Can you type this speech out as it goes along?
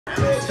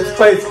This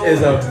place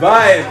is a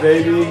vibe,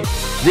 baby.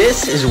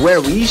 This is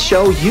where we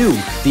show you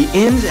the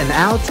ins and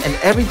outs and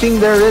everything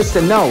there is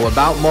to know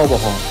about mobile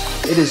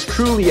homes. It is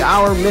truly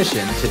our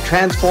mission to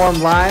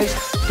transform lives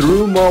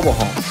through mobile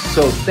homes.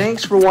 So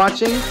thanks for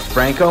watching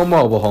Franco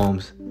Mobile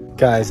Homes.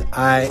 Guys,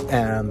 I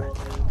am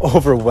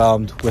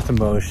overwhelmed with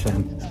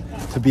emotion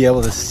to be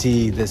able to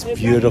see this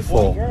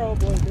beautiful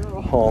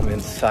home in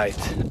sight.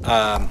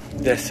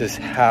 This is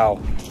how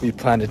we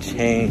plan to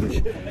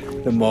change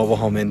the mobile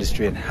home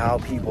industry and how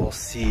people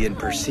see and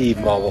perceive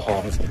mobile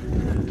homes.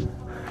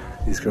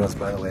 These girls,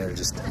 by the way, are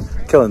just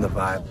killing the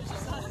vibe.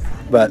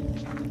 But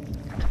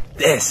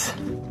this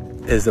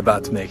is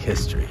about to make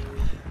history.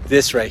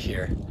 This right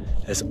here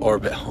is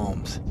Orbit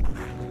Homes.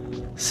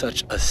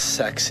 Such a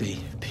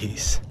sexy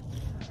piece.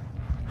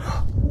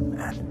 Oh,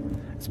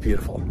 man, it's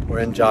beautiful. We're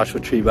in Joshua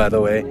Tree, by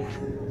the way.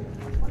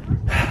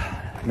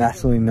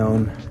 Nationally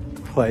known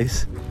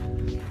place.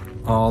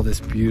 All this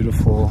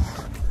beautiful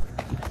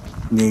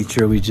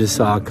nature. We just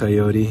saw a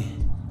coyote.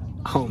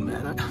 Oh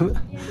man,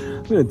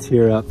 I'm gonna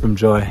tear up from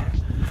joy.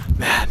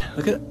 Man,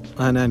 look at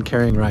Lana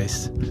carrying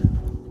rice.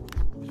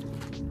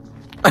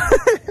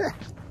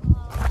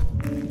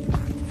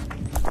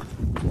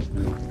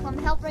 Come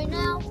help right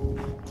now.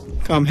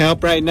 Come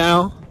help right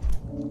now.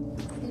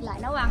 Đi lại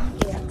nấu ăn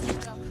kìa.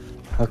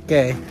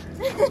 Okay.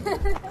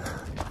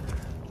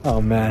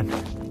 Oh man,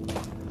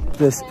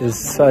 this is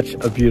such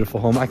a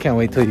beautiful home. I can't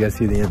wait till you guys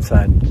see the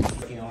inside.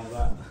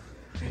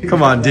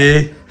 Come on,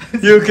 D.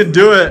 You can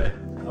do it.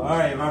 All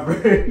right, my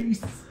birds.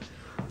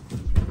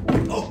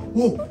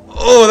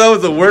 Oh, that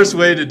was the worst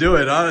way to do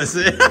it,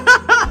 honestly.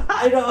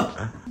 I know.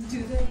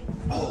 Do they?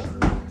 Oh,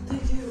 they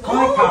do.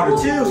 Garlic powder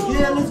too.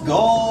 Yeah, let's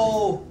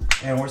go.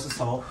 And where's the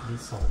salt? I need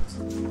salt.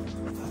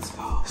 Let's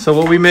go. So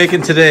what we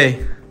making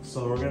today?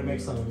 So we're gonna make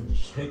some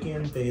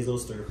chicken basil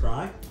stir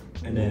fry,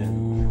 and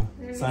then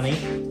Sunny.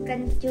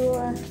 Canh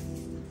chua.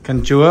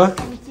 Kanchua?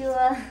 Canh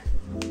chua.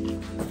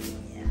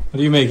 What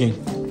are you making?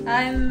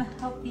 I'm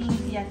helping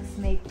DX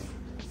make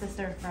the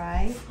stir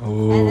fry.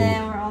 Oh. And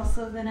then we're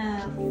also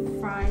gonna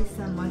fry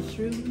some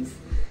mushrooms.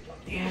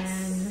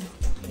 And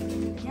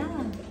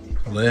yeah.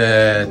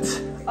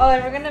 Lit. Oh,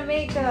 and we're gonna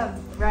make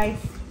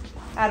rice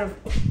out of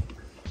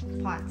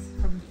pots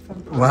from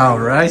pots. Wow,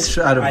 rice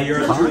out of My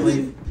yours pots?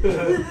 truly.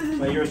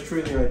 My yours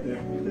truly right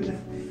there.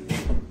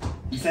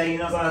 You say he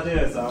knows how to do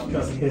it, so I'm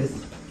trusting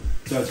his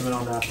judgment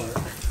on that part.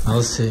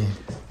 I'll see.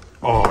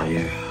 Oh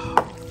yeah.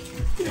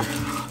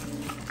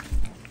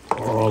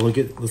 Oh,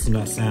 listen to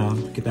that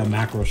sound. Get that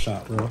macro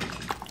shot, bro.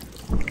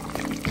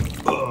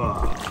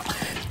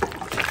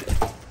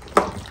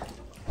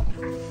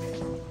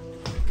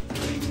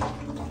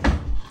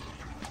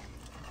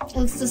 It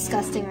looks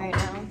disgusting right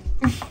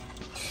now.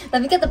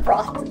 Let me get the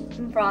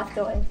broth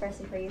going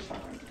first before you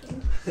start.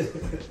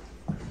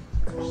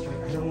 I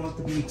don't want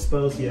to be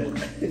exposed yet.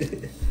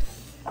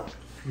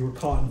 You were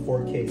caught in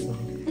 4K, son.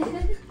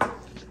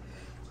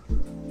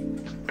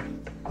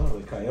 Oh,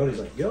 the coyote's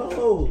like,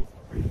 yo!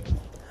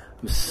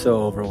 I'm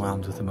so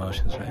overwhelmed with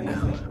emotions right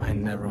now. I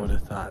never would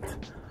have thought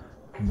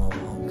a mobile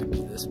home could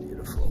be this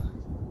beautiful.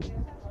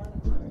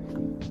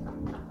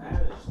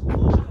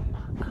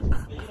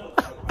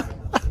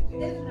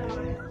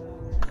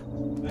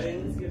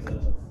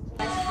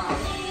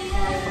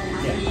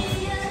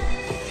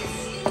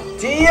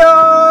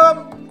 Damn!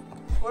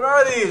 What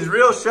are these?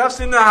 Real chefs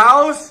in the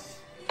house?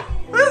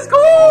 Let's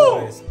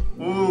go!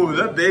 Ooh,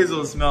 that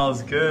basil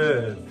smells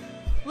good.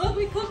 Look,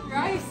 we cooked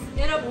rice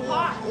in a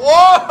pot.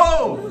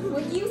 Whoa!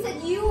 Well, you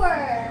said you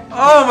were.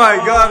 Oh my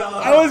god,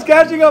 I was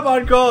catching up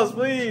on calls,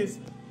 please.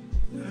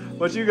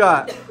 What you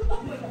got?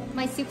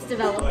 My soup's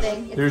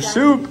developing. It's There's done.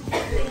 soup.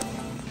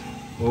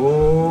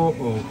 Oh,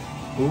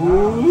 oh,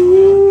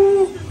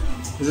 ooh.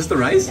 Is this the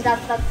rice?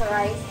 That's the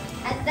rice.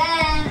 And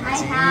then I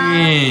have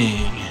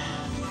Dang.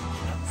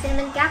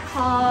 cinnamon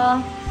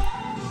gakko.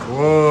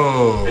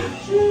 Whoa.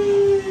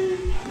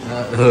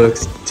 That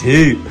looks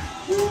deep.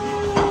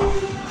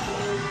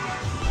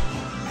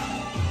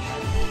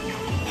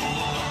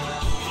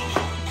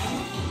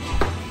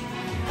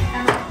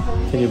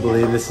 Can you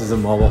believe this is a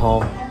mobile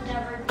home? I've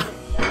never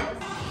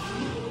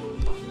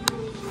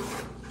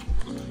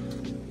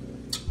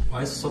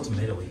Why is it so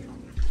tomatoey?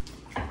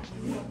 I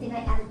think I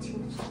added too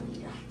much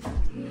tomato.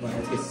 Why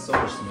does it get so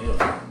much tomato?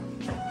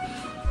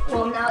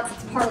 Well, now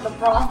it's part of the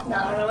broth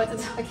now. I don't know what to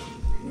talk.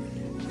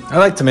 I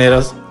like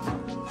tomatoes. You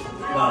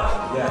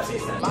gotta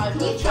taste that.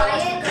 Can you try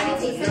it? Can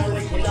you taste it?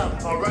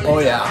 Oh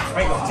yeah.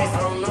 Franco, taste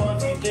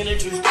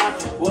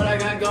it. What I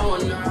got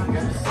going on?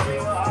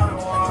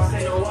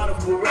 Say no water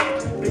for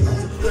rent.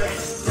 Bitches a flex.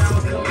 Now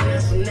I'm coming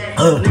in some neck.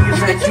 Niggas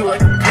hate you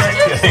like a pet.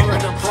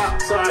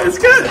 It's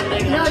good.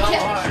 No,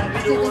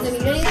 does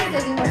it need anything?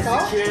 Does it need more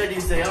salt? Security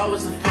say I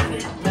was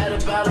offended. Mad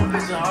about a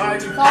bitch, I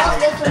already Salt,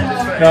 yes or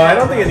no? No, I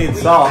don't think it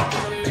needs salt.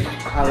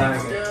 I like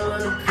it. still in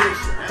the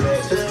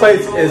picture. This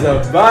place is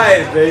a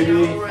vibe,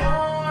 baby.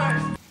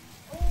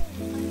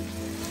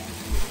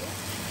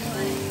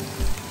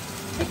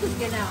 Take the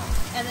skin out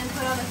and then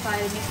put on the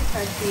side and make it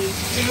crunchy.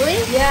 Really?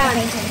 Yeah.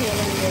 Okay, okay,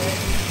 let me do it.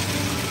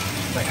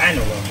 Like, I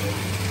know what I'm doing.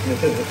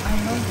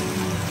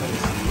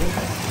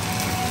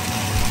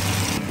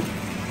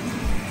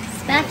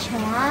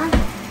 Spatula.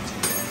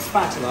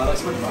 Spatula,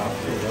 that's what about.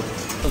 Here you go.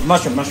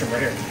 Mushroom right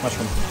here.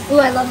 Mushroom. Ooh,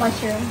 I love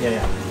mushroom.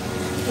 Yeah.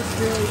 It's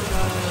really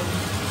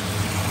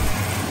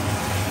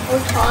Oh,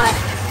 it's hot.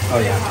 Oh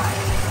yeah.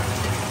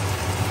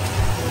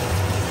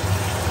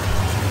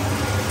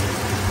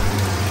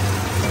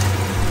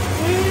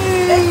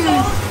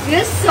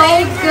 You're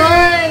so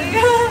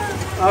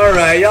good. All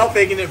right, y'all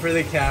faking it for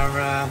the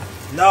camera.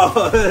 No,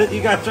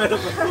 you gotta try to.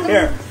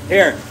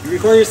 Here. You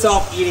record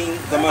yourself eating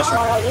the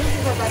mushroom. Oh, this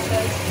is for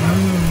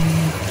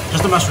breakfast.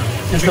 Just the mushroom.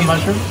 Just the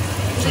mushroom?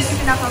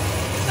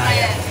 Not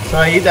yet. So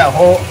I eat that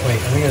whole. Wait,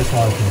 let me get a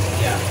smaller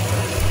piece. Yeah.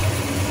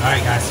 All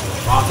right, guys.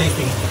 Raw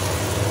tasting.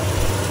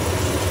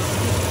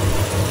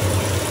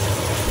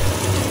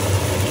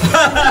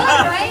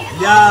 Right?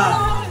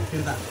 Yeah.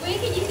 Wait,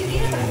 can you see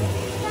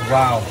it?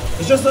 Wow.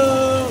 It's just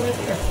right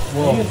there.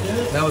 Whoa,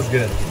 that was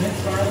good.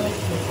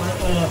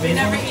 You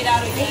never eat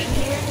out again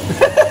here?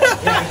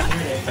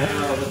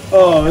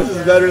 Oh, this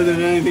is better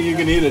than anything you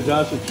can eat at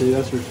Joshua Tree,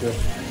 that's for sure.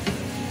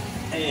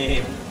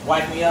 Hey,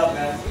 wipe me up,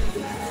 man.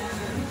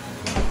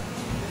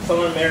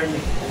 Someone marry me.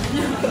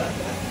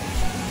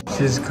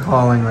 She's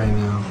calling right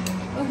now.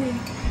 Okay.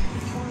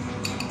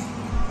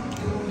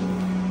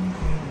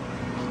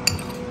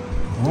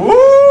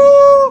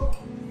 Woo!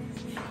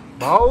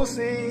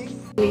 Bossy!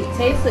 We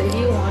taste it. If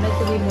you want it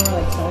to be more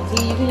like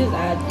salty, you can just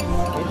add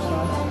more fish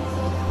sauce.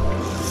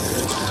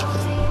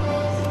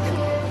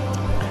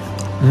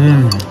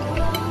 Mmm.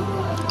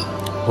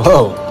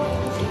 Whoa.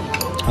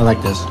 I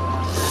like this.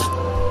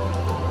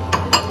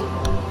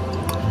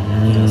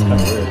 It's kind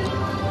of weird.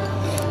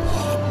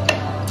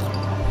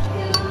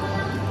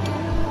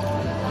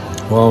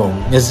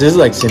 Whoa. This is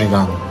like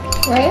sinigang,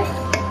 Right?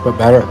 but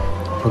better,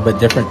 a bit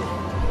different.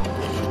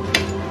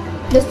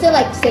 Just to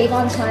like save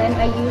on time,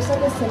 I use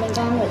like a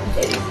sinigang like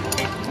base,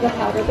 the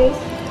powder base.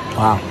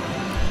 Wow.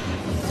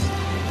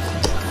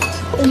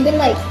 So you can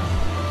like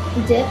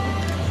dip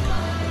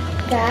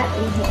that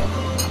in here.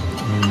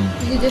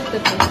 You dip the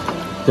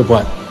fish. Dip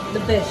what? The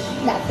fish.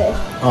 That fish.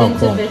 Oh, Into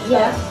cool. fish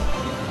Yeah. sauce.